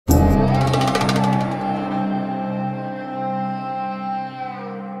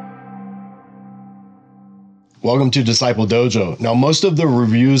Welcome to Disciple Dojo. Now, most of the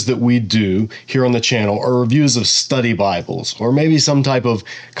reviews that we do here on the channel are reviews of study Bibles or maybe some type of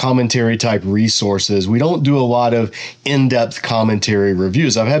commentary type resources. We don't do a lot of in-depth commentary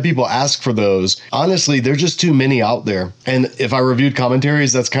reviews. I've had people ask for those. Honestly, there's just too many out there. And if I reviewed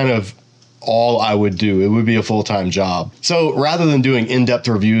commentaries, that's kind of all I would do. It would be a full-time job. So rather than doing in-depth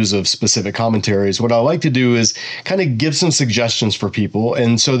reviews of specific commentaries, what I like to do is kind of give some suggestions for people,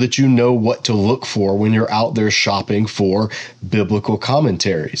 and so that you know what to look for when you're out there shopping for biblical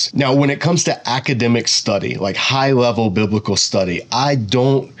commentaries. Now, when it comes to academic study, like high-level biblical study, I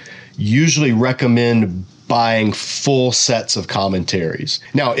don't usually recommend buying full sets of commentaries.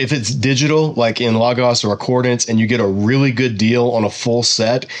 Now, if it's digital, like in Logos or Accordance, and you get a really good deal on a full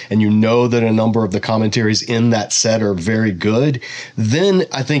set, and you know that a number of the commentaries in that set are very good, then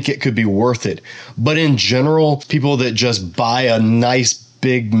I think it could be worth it. But in general, people that just buy a nice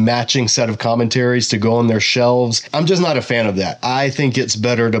big matching set of commentaries to go on their shelves, I'm just not a fan of that. I think it's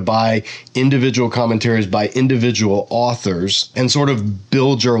better to buy individual commentaries by individual authors and sort of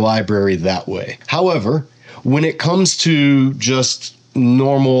build your library that way. However, when it comes to just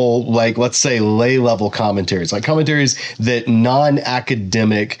normal, like let's say lay level commentaries, like commentaries that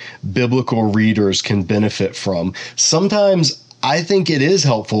non-academic biblical readers can benefit from, sometimes I think it is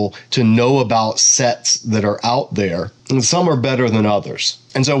helpful to know about sets that are out there, and some are better than others.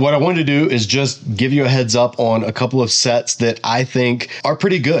 And so what I wanted to do is just give you a heads up on a couple of sets that I think are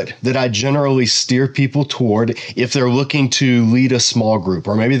pretty good, that I generally steer people toward if they're looking to lead a small group,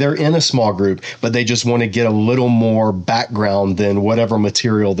 or maybe they're in a small group, but they just want to get a little more background than whatever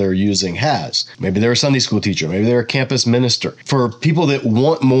material they're using has. Maybe they're a Sunday school teacher, maybe they're a campus minister. For people that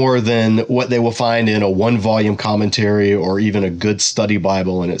want more than what they will find in a one-volume commentary or even a good study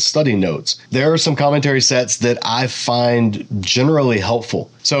Bible and its study notes, there are some commentary sets that I find generally helpful.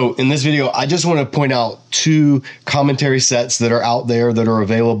 So in this video, I just want to point out two commentary sets that are out there that are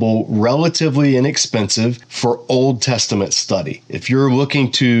available relatively inexpensive for Old Testament study. If you're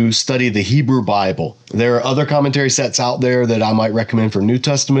looking to study the Hebrew Bible, there are other commentary sets out there that I might recommend for New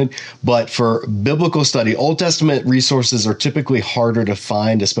Testament, but for biblical study, Old Testament resources are typically harder to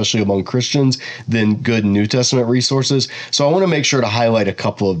find, especially among Christians, than good New Testament resources. So I want to make sure to highlight a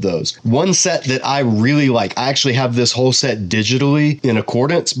couple of those. One set that I really like, I actually have this whole set digitally in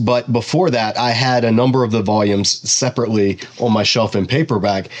Accordance, but before that, I had a number of the volumes separately on my shelf in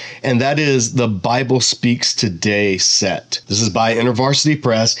paperback, and that is the Bible Speaks Today set. This is by InterVarsity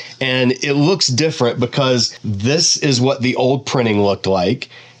Press, and it looks different because this is what the old printing looked like,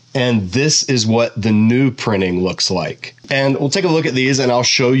 and this is what the new printing looks like. And we'll take a look at these, and I'll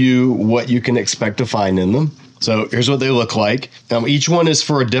show you what you can expect to find in them. So here's what they look like. Each one is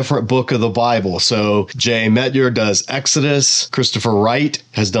for a different book of the Bible. So J. Metyer does Exodus. Christopher Wright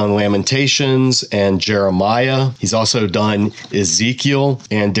has done Lamentations and Jeremiah. He's also done Ezekiel,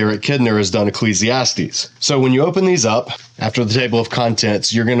 and Derek Kidner has done Ecclesiastes. So when you open these up, after the table of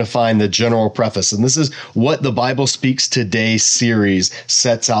contents, you're going to find the general preface. And this is what the Bible Speaks Today series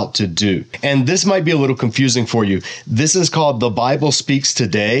sets out to do. And this might be a little confusing for you. This is called The Bible Speaks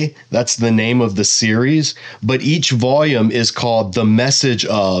Today. That's the name of the series. But each volume is called The Message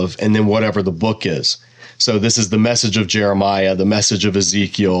of, and then whatever the book is. So this is the message of Jeremiah, the message of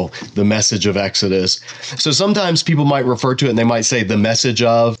Ezekiel, the message of Exodus. So sometimes people might refer to it and they might say the message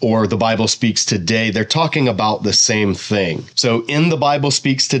of, or the Bible Speaks Today. They're talking about the same thing. So in the Bible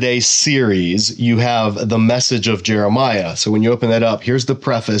Speaks Today series, you have the message of Jeremiah. So when you open that up, here's the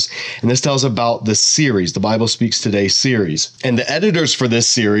preface, and this tells about the series, the Bible Speaks Today series. And the editors for this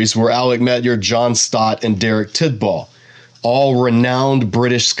series were Alec Metyer, John Stott, and Derek Tidball, all renowned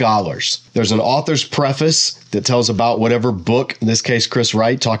British scholars. There's an author's preface that tells about whatever book, in this case, Chris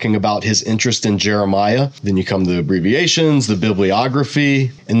Wright, talking about his interest in Jeremiah. Then you come to the abbreviations, the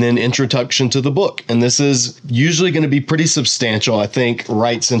bibliography, and then introduction to the book. And this is usually going to be pretty substantial. I think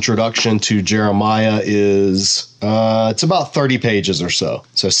Wright's introduction to Jeremiah is it's about 30 pages or so.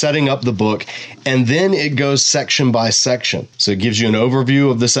 So setting up the book, and then it goes section by section. So it gives you an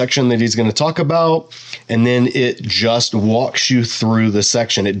overview of the section that he's going to talk about, and then it just walks you through the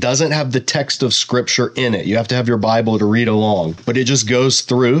section. It doesn't have the text of scripture in it. You have to have your Bible to read along, but it just goes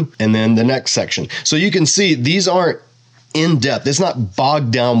through, and then the next section. So you can see these aren't in depth. It's not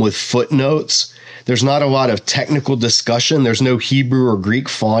bogged down with footnotes. There's not a lot of technical discussion. There's no Hebrew or Greek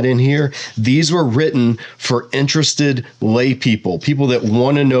font in here. These were written for interested lay people that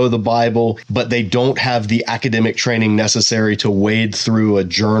want to know the Bible, but they don't have the academic training necessary to wade through a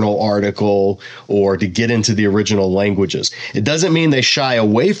journal article or to get into the original languages. It doesn't mean they shy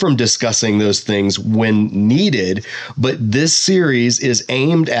away from discussing those things when needed, but this series is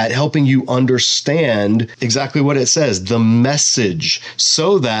aimed at helping you understand exactly what it says, the message,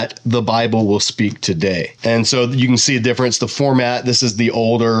 so that the Bible will speak today. And so you can see a difference. The format, this is the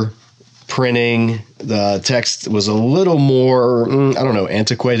older printing. The text was a little more,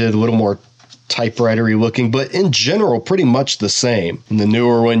 antiquated, a little more typewriter-y looking, but in general, pretty much the same. In the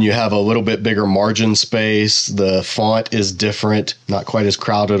newer one, you have a little bit bigger margin space. The font is different, not quite as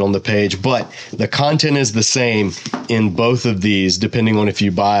crowded on the page, but the content is the same in both of these, depending on if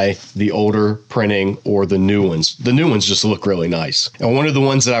you buy the older printing or the new ones. The new ones just look really nice. And one of the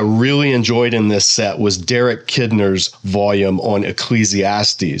ones that I really enjoyed in this set was Derek Kidner's volume on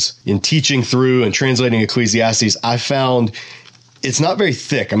Ecclesiastes. In teaching through and translating Ecclesiastes, I found it's not very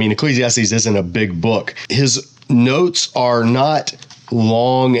thick. I mean, Ecclesiastes isn't a big book. His notes are not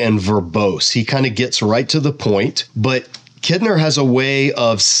long and verbose. He kind of gets right to the point, but Kidner has a way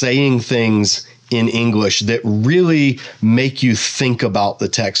of saying things in English that really make you think about the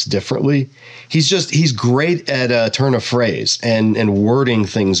text differently. He's great at a turn of phrase and wording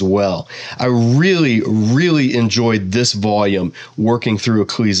things well. I really, really enjoyed this volume working through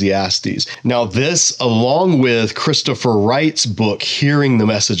Ecclesiastes. Now this, along with Christopher Wright's book, Hearing the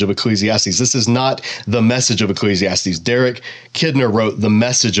Message of Ecclesiastes, this is not the Message of Ecclesiastes. Derek Kidner wrote The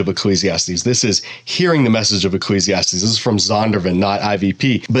Message of Ecclesiastes. This is Hearing the Message of Ecclesiastes. This is from Zondervan, not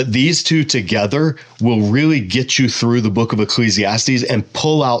IVP. But these two together will really get you through the book of Ecclesiastes and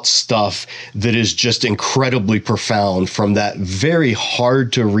pull out stuff that is just incredibly profound from that very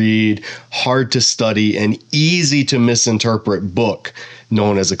hard to read, hard to study, and easy to misinterpret book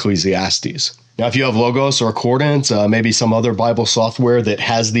known as Ecclesiastes. Now, if you have Logos or Accordance, maybe some other Bible software that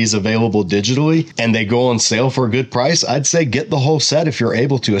has these available digitally, and they go on sale for a good price, I'd say get the whole set if you're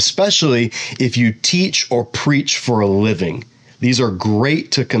able to, especially if you teach or preach for a living. These are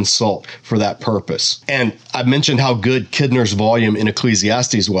great to consult for that purpose. And I've mentioned how good Kidner's volume in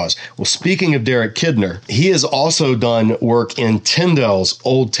Ecclesiastes was. Well, speaking of Derek Kidner, he has also done work in Tyndale's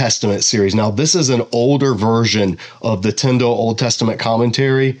Old Testament series. Now, this is an older version of the Tyndale Old Testament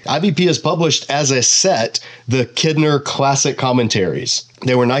commentary. IVP has published as a set the Kidner Classic Commentaries.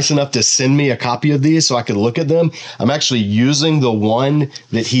 They were nice enough to send me a copy of these so I could look at them. I'm actually using the one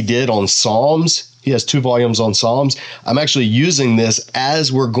that he did on Psalms. He has 2 volumes on Psalms. I'm actually using this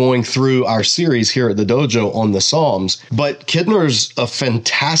as we're going through our series here at the dojo on the Psalms. But Kidner's a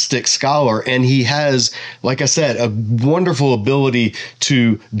fantastic scholar, and he has, like I said, a wonderful ability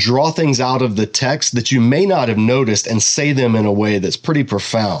to draw things out of the text that you may not have noticed and say them in a way that's pretty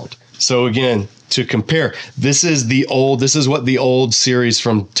profound. So again, to compare, this is what the old series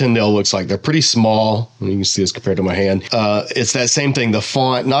from Tyndale looks like. They're pretty small. You can see this compared to my hand. It's that same thing. The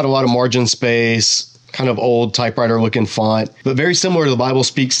font, not a lot of margin space, kind of old typewriter looking font, but very similar to the Bible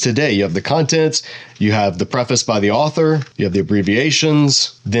Speaks Today. You have the contents, you have the preface by the author, you have the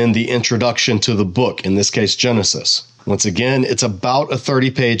abbreviations, then the introduction to the book, in this case, Genesis. Once again, it's about a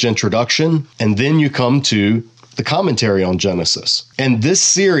 30-page introduction, and then you come to the commentary on Genesis. And this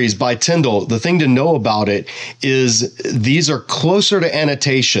series by Tyndale, the thing to know about it is these are closer to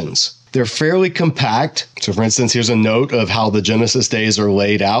annotations. They're fairly compact. So for instance, here's a note of how the Genesis days are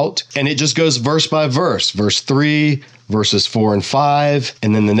laid out. And it just goes verse by verse. Verse 3, verses 4 and 5.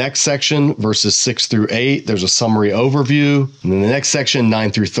 And then the next section, verses 6 through 8, there's a summary overview. And then the next section,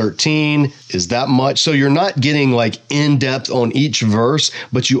 9 through 13, is that much. So you're not getting like in-depth on each verse,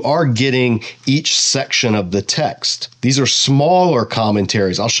 but you are getting each section of the text. These are smaller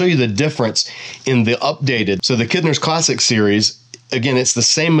commentaries. I'll show you the difference in the updated. So the Kidner's Classic series, again, it's the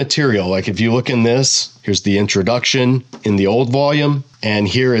same material. Like if you look in this, here's the introduction in the old volume, and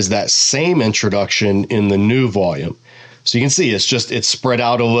here is that same introduction in the new volume. So you can see it's spread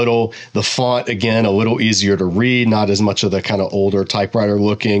out a little. The font, again, a little easier to read, not as much of the kind of older typewriter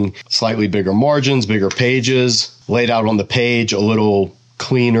looking, slightly bigger margins, bigger pages, laid out on the page, a little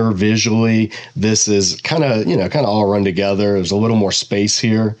cleaner visually. This is kind of all run together. There's a little more space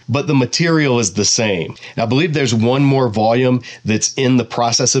here, but the material is the same. And I believe there's one more volume that's in the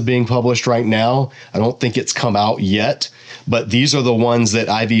process of being published right now. I don't think it's come out yet, but these are the ones that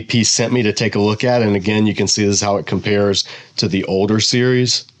IVP sent me to take a look at. And again, you can see this is how it compares to the older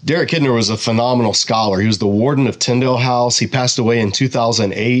series. Derek Kidner was a phenomenal scholar. He was the warden of Tyndale House. He passed away in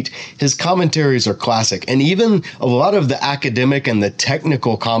 2008. His commentaries are classic. And even a lot of the academic and the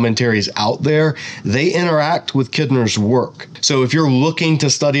technical commentaries out there, they interact with Kidner's work. So if you're looking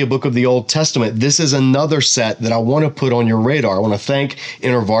to study a book of the Old Testament, this is another set that I want to put on your radar. I want to thank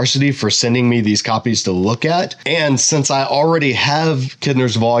InterVarsity for sending me these copies to look at. And since I already have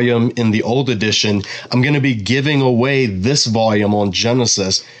Kidner's volume in the old edition, I'm going to be giving away this volume on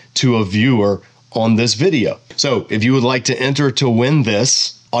Genesis to a viewer on this video. So if you would like to enter to win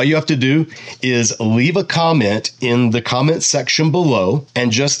this, all you have to do is leave a comment in the comment section below and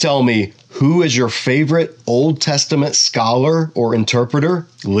just tell me who is your favorite Old Testament scholar or interpreter,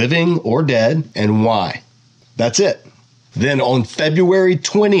 living or dead, and why. That's it. Then on February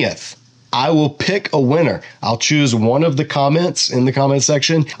 20th, I will pick a winner. I'll choose one of the comments in the comment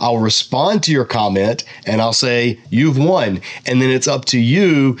section. I'll respond to your comment and I'll say, you've won. And then it's up to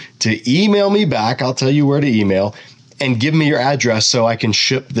you to email me back. I'll tell you where to email and give me your address so I can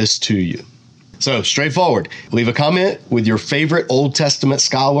ship this to you. So straightforward, leave a comment with your favorite Old Testament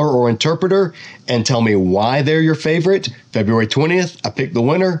scholar or interpreter and tell me why they're your favorite. February 20th, I pick the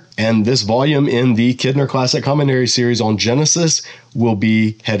winner, and this volume in the Kidner Classic Commentary series on Genesis will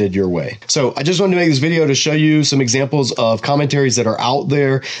be headed your way. So I just wanted to make this video to show you some examples of commentaries that are out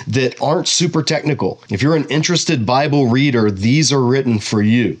there that aren't super technical. If you're an interested Bible reader, these are written for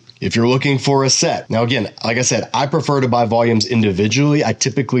you. If you're looking for a set. Now, again, like I said, I prefer to buy volumes individually. I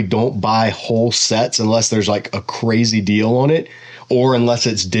typically don't buy whole sets unless there's like a crazy deal on it, or unless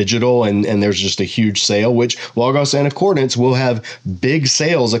it's digital and there's just a huge sale, which Logos and Accordance will have big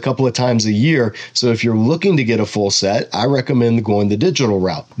sales a couple of times a year. So if you're looking to get a full set, I recommend going the digital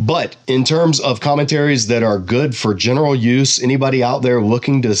route. But in terms of commentaries that are good for general use, anybody out there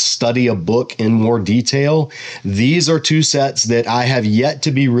looking to study a book in more detail, these are two sets that I have yet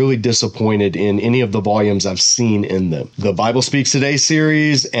to be really disappointed in any of the volumes I've seen in them. The Bible Speaks Today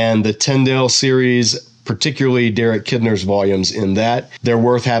series and the Tyndale series, particularly Derek Kidner's volumes in that, they're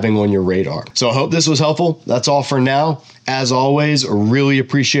worth having on your radar. So I hope this was helpful. That's all for now. As always, really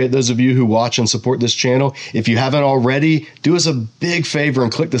appreciate those of you who watch and support this channel. If you haven't already, do us a big favor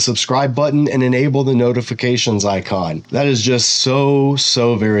and click the subscribe button and enable the notifications icon. That is just so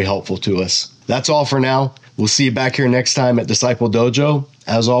very helpful to us. That's all for now. We'll see you back here next time at Disciple Dojo.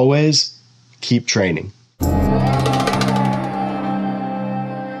 As always, keep training.